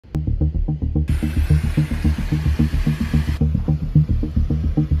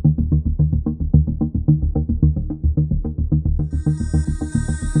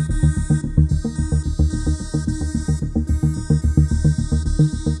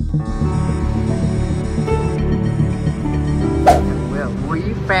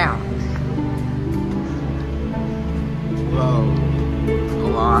found. Whoa,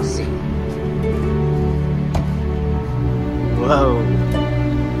 glossy. Whoa,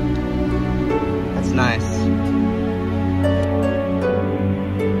 that's nice.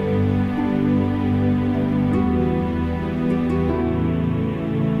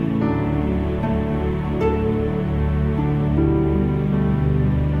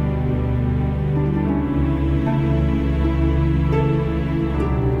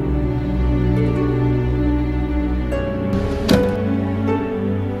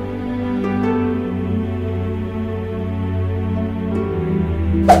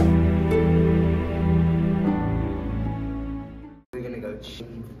 We're gonna go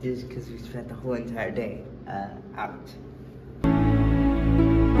cheat this because we spent the whole entire day out.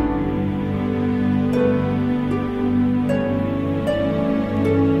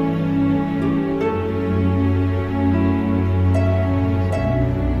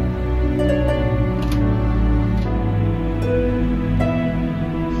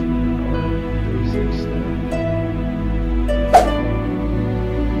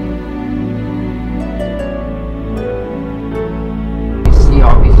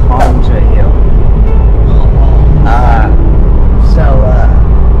 All these homes right here.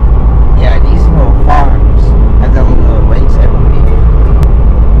 Yeah, these little farms have their own little lakes, I believe.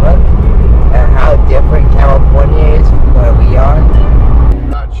 Look at how different California is from where we are.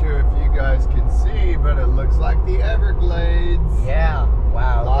 Not sure if you guys can see, but it looks like the Everglades. Yeah,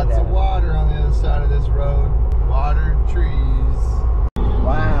 wow. Lots of water on the other side of this road. Water, trees.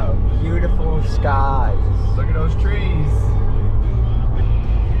 Wow, beautiful skies. Look at those trees.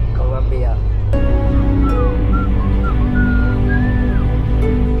 Colombia.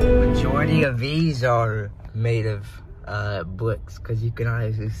 Majority of these are made of bricks because you can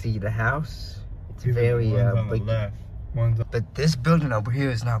obviously see the house. It's very brick. But this building over here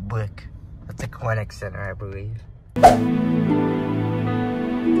is not brick. That's a clinic center, I believe.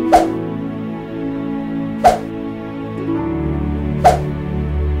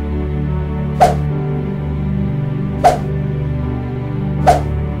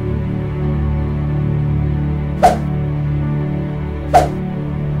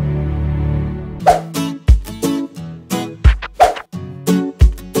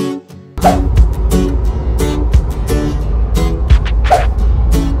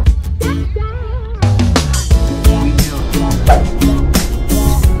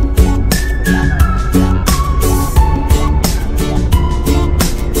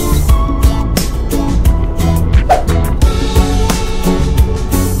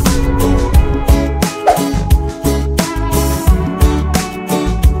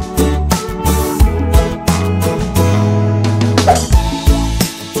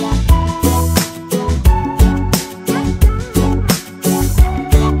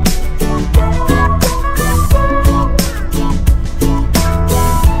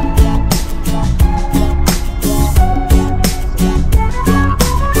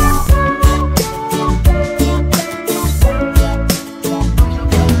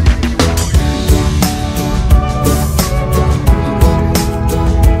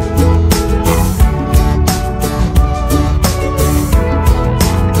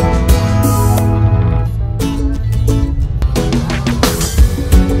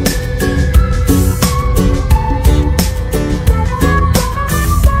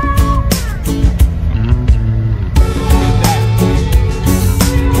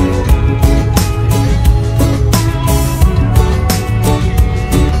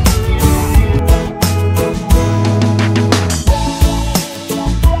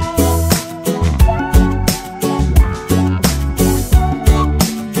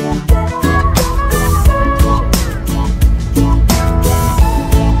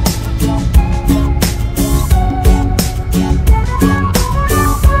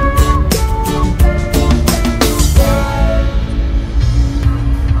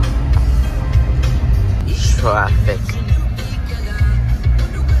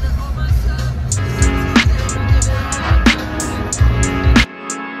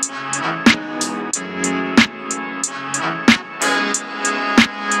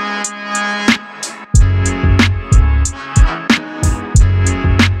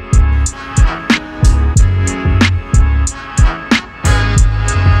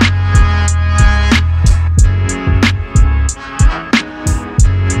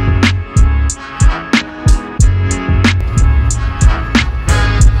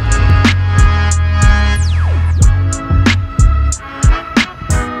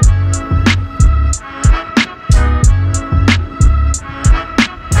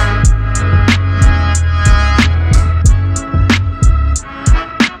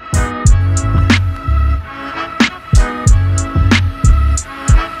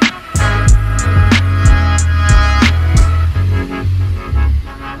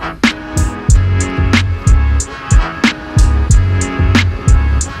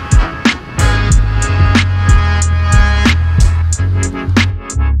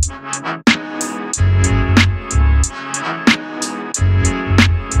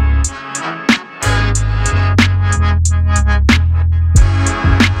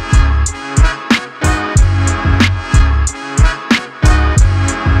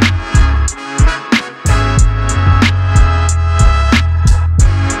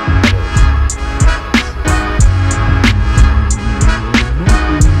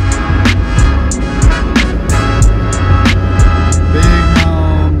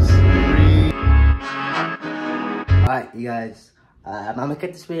 I'm gonna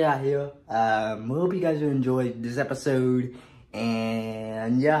cut this video out here. Hope you guys enjoyed this episode.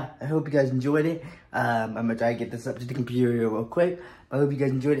 And yeah, I hope you guys enjoyed it. I'm gonna try to get this up to the computer real quick. I hope you guys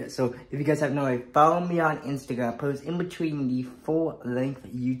enjoyed it. So if you guys haven't already, follow me on Instagram. I post in between the full-length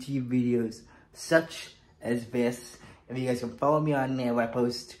YouTube videos such as this. If you guys can follow me on there, where I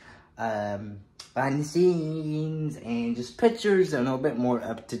post behind the scenes and just pictures and a little bit more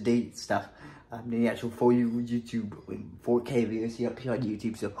up-to-date stuff. The actual full YouTube 4K videos here up here on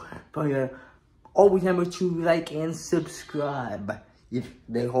YouTube. So probably always remember to like and subscribe. If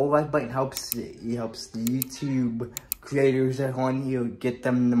the whole like button helps, it helps the YouTube creators that are on here, get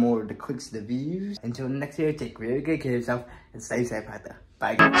them the clicks, the views. Until the next video, take really good care of yourself and stay safe out there.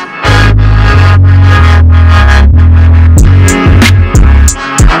 Bye guys.